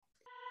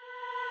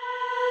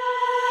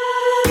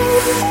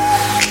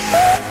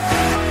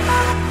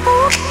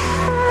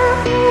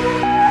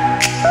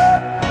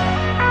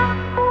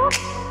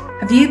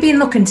Have you been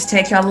looking to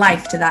take your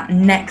life to that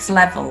next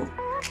level?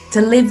 To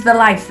live the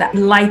life that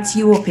lights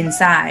you up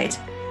inside?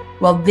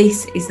 Well,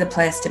 this is the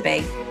place to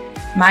be.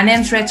 My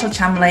name's Rachel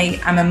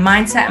Chamley. I'm a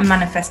mindset and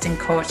manifesting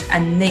coach,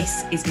 and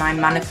this is my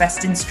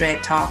Manifesting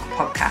Straight Talk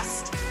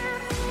podcast.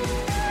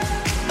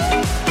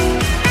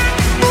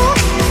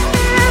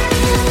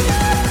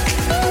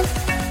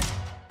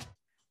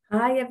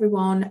 Hi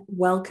everyone,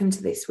 welcome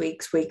to this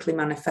week's weekly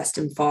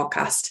manifesting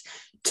forecast.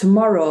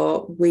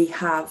 Tomorrow we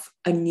have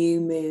a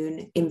new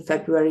moon in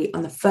February,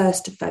 on the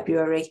 1st of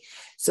February.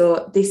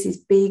 So this is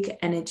big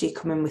energy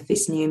coming with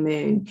this new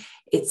moon.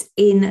 It's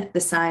in the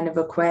sign of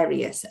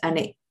Aquarius, and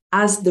it,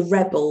 as the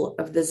rebel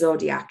of the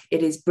zodiac,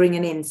 it is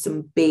bringing in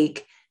some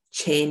big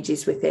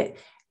changes with it.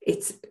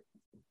 It's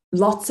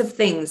lots of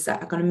things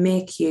that are going to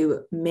make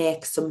you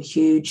make some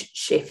huge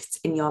shifts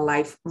in your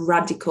life,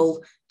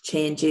 radical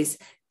changes.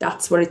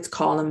 That's what it's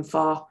calling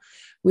for.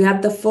 We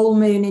had the full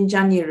moon in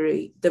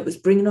January that was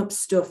bringing up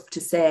stuff to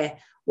say,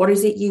 what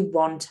is it you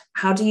want?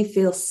 How do you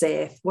feel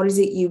safe? What is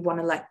it you want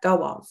to let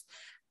go of?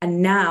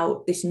 And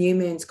now this new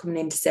moon's coming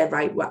in to say,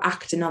 right, we're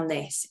acting on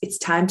this. It's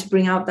time to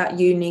bring out that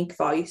unique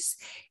voice.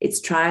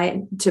 It's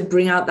trying to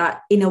bring out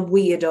that inner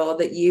weirdo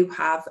that you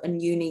have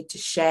and you need to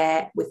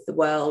share with the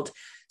world.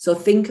 So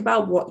think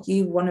about what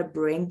you want to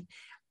bring.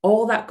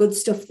 All that good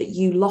stuff that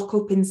you lock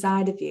up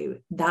inside of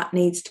you, that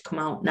needs to come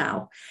out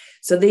now.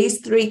 So these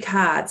three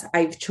cards,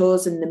 I've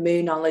chosen the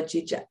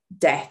Moonology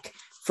deck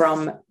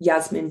from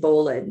Yasmin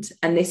Boland,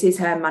 and this is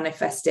her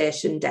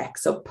manifestation deck.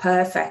 So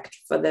perfect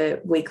for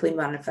the weekly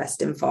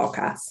manifesting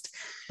forecast.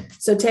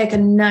 So take a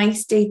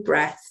nice deep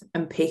breath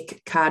and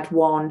pick card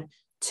 1,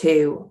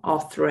 2,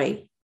 or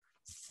 3.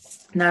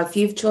 Now, if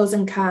you've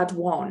chosen card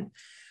 1,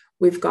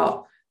 we've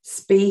got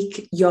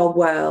speak your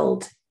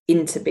world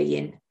into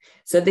being.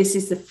 So this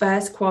is the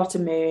first quarter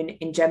moon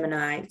in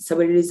Gemini. So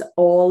it is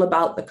all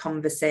about the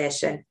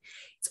conversation.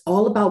 It's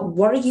all about,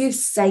 what are you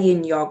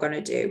saying you're going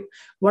to do?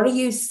 What are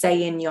you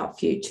saying your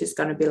future is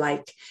going to be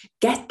like?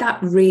 Get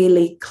that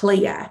really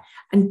clear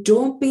and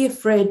don't be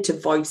afraid to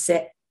voice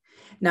it.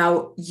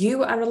 Now,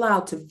 you are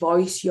allowed to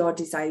voice your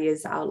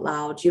desires out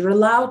loud. You're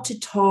allowed to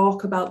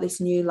talk about this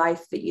new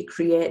life that you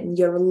create, and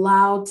you're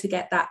allowed to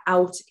get that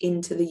out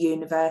into the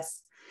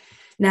universe.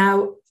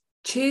 Now,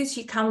 choose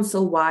your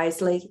counsel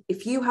wisely.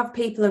 If you have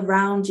people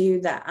around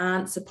you that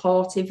aren't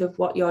supportive of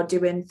what you're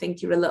doing,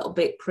 think you're a little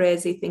bit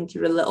crazy, think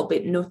you're a little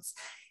bit nuts,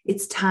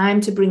 it's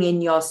time to bring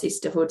in your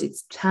sisterhood.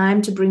 It's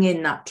time to bring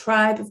in that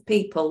tribe of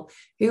people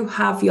who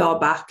have your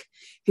back,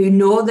 who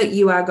know that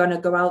you are going to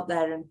go out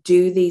there and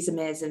do these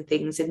amazing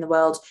things in the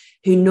world,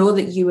 who know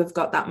that you have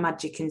got that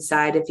magic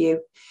inside of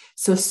you.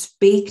 So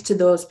speak to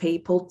those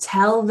people,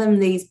 tell them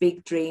these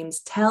big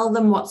dreams, tell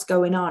them what's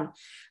going on.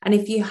 And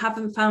if you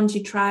haven't found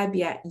your tribe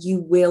yet, you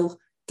will,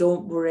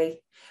 don't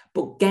worry.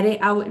 But get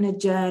it out in a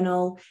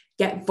journal,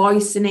 get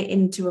voicing it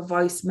into a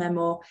voice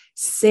memo,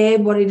 say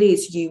what it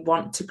is you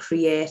want to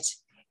create.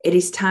 It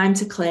is time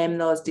to claim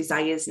those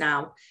desires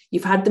now.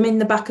 You've had them in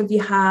the back of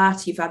your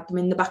heart, you've had them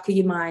in the back of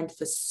your mind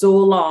for so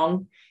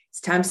long. It's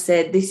time to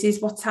say, this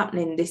is what's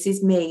happening, this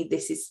is me,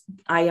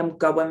 I am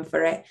going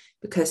for it,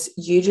 because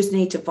you just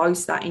need to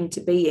voice that into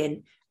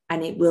being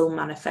and it will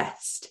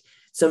manifest.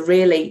 So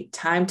really,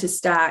 time to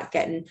start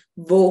getting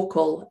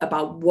vocal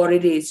about what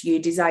it is you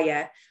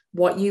desire,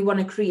 what you want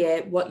to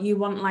create, what you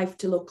want life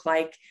to look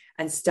like,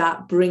 and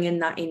start bringing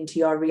that into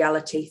your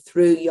reality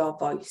through your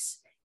voice.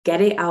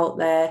 Get it out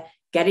there,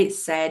 get it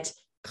said,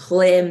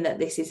 claim that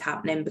this is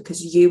happening,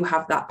 because you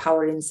have that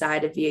power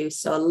inside of you.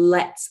 So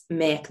let's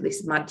make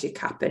this magic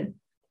happen.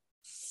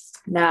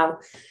 Now,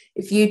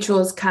 if you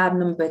chose card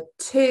number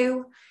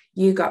 2,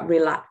 you got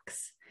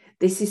relax.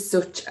 This is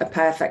such a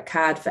perfect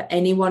card for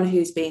anyone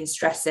who's been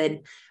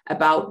stressing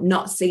about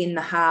not seeing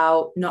the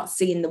how, not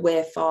seeing the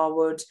way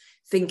forward,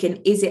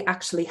 thinking, is it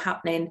actually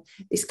happening?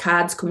 This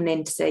card's coming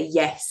in to say,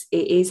 yes,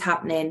 it is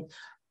happening.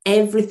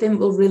 Everything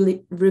will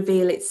really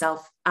reveal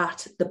itself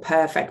at the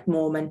perfect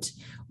moment.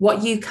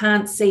 What you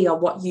can't see or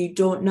what you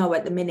don't know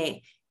at the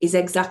minute is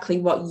exactly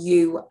what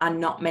you are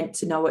not meant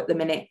to know at the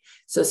minute.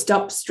 So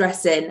stop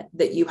stressing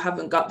that you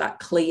haven't got that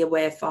clear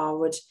way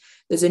forward.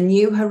 There's a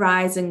new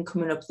horizon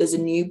coming up. There's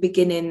a new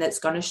beginning that's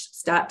going to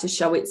start to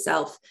show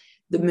itself.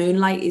 The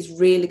moonlight is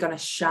really going to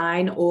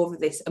shine over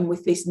this. And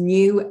with this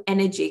new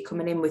energy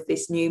coming in with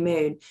this new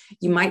moon,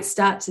 you might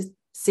start to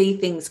see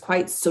things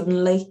quite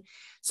suddenly.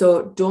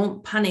 So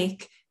don't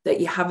panic that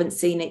you haven't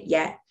seen it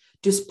yet.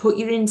 Just put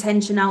your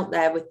intention out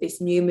there with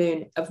this new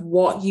moon of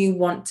what you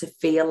want to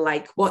feel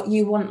like, what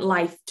you want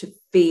life to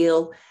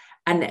feel,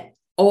 and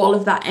all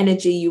of that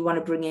energy you want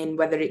to bring in,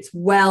 whether it's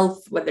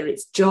wealth, whether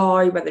it's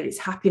joy, whether it's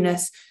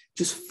happiness.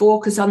 Just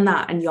focus on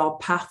that and your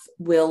path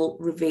will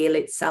reveal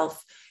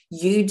itself.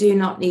 You do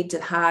not need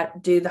to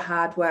do the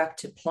hard work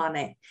to plan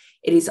it.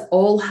 It is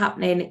all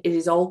happening. It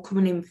is all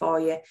coming in for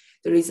you.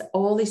 There is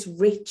all this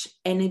rich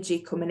energy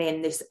coming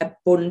in, this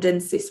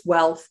abundance, this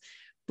wealth.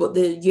 But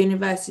the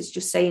universe is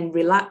just saying,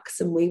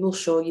 relax and we will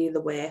show you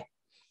the way.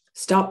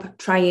 Stop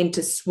trying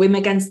to swim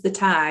against the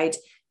tide.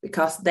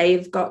 because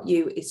they've got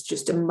you. It's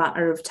just a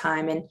matter of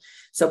timing.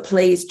 So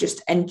please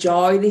just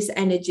enjoy this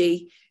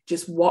energy.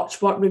 Just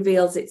watch what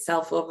reveals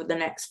itself over the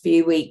next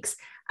few weeks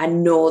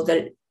and know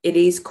that it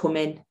is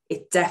coming.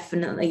 It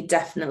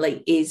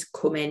definitely is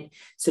coming.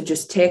 So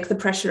just take the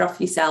pressure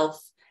off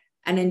yourself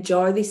and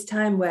enjoy this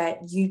time where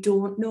you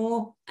don't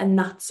know, and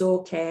that's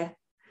okay.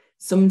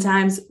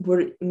 Sometimes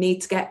we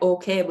need to get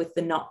okay with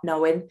the not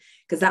knowing,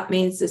 because that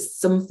means there's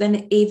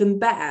something even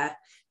better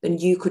than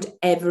you could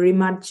ever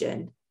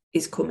imagine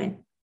is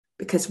coming,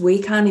 because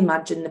we can't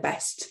imagine the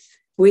best.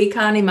 We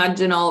can't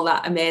imagine all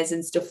that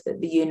amazing stuff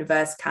that the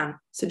universe can.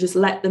 So just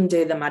let them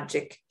do the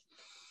magic.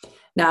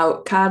 Now,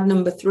 card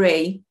number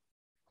 3,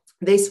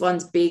 this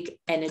one's big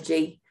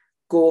energy.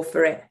 Go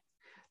for it.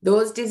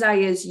 Those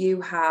desires you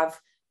have,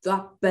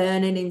 that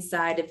burning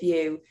inside of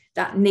you,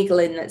 that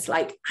niggling that's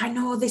like, I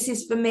know this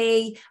is for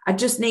me. I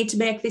just need to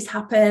make this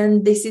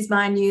happen. This is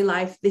my new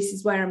life. This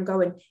is where I'm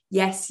going.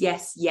 Yes,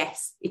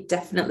 it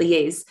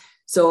definitely is.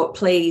 So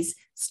please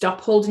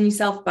stop holding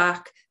yourself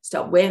back.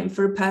 Stop waiting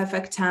for a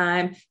perfect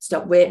time.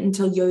 Stop waiting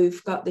until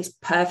you've got this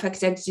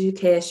perfect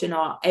education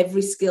or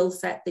every skill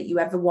set that you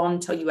ever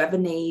want or you ever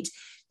need.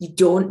 You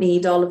don't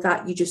need all of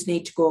that. You just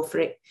need to go for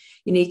it.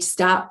 You need to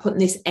start putting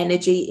this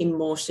energy in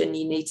motion.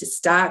 You need to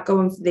start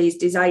going for these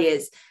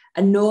desires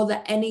and know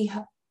that any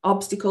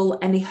obstacle,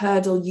 any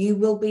hurdle, you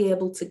will be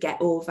able to get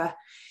over.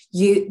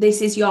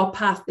 This is your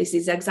path. This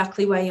is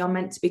exactly where you're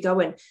meant to be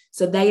going.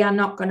 So they are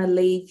not going to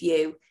leave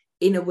you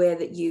in a way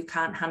that you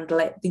can't handle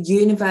it. The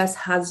universe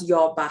has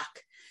your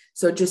back.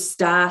 So just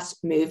start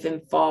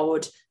moving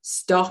forward.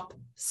 Stop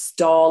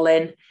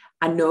stalling.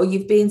 I know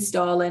you've been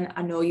stalling.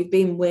 I know you've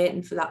been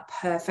waiting for that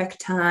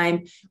perfect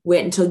time.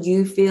 Wait until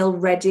you feel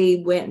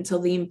ready. Wait until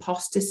the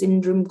imposter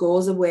syndrome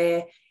goes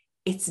away.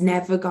 It's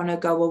never going to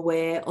go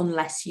away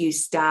unless you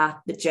start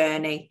the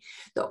journey.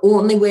 The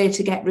only way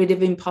to get rid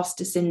of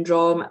imposter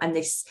syndrome and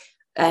this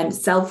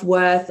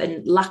self-worth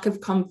and lack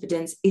of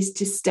confidence is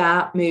to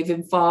start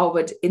moving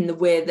forward in the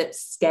way that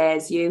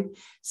scares you.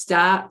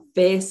 Start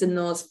facing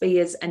those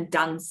fears and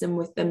dancing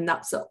with them.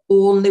 That's the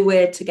only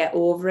way to get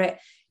over it.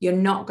 You're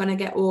not going to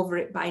get over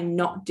it by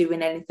not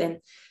doing anything.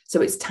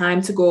 So it's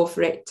time to go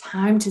for it.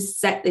 Time to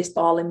set this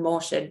ball in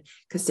motion,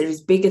 because there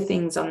is bigger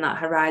things on that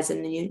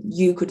horizon than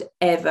you could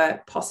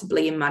ever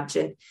possibly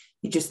imagine.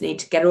 You just need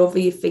to get over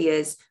your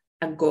fears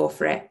and go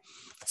for it.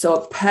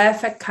 So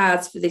perfect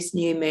cards for this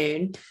new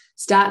moon.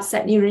 Start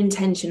setting your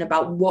intention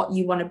about what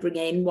you want to bring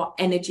in, what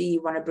energy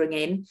you want to bring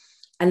in,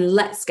 and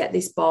let's get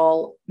this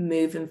ball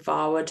moving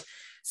forward.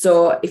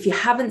 So if you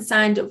haven't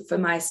signed up for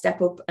my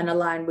Step Up and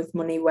Align with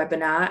Money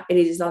webinar, it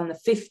is on the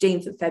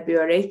 15th of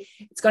February.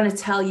 It's going to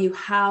tell you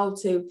how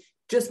to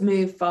just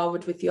move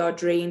forward with your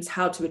dreams,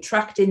 how to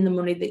attract in the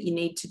money that you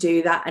need to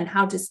do that, and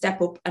how to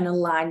step up and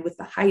align with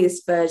the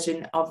highest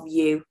version of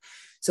you.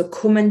 So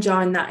come and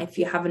join that if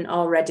you haven't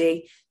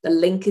already. The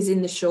link is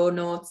in the show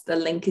notes. The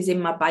link is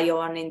in my bio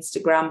on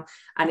Instagram,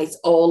 and it's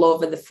all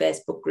over the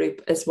Facebook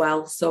group as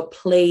well. So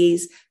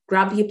please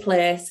grab your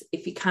place.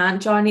 If you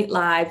can't join it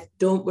live,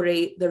 don't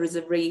worry, there is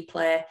a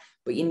replay,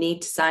 but you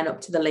need to sign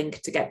up to the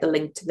link to get the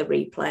link to the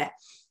replay.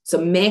 So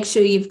make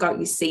sure you've got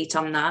your seat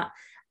on that,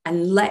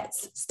 and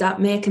let's start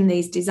making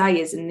these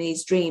desires and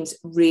these dreams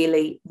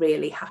really,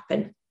 really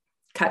happen.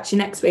 Catch you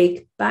next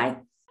week. Bye.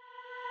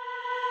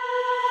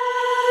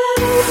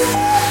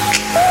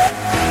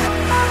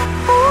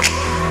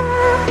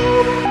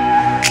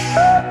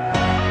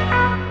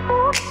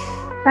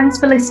 Thanks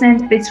for listening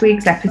to this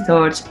week's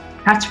episode.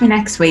 Catch me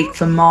next week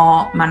for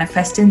more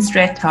Manifesting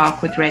Straight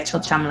Talk with Rachel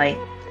Chamley.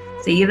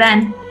 See you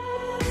then.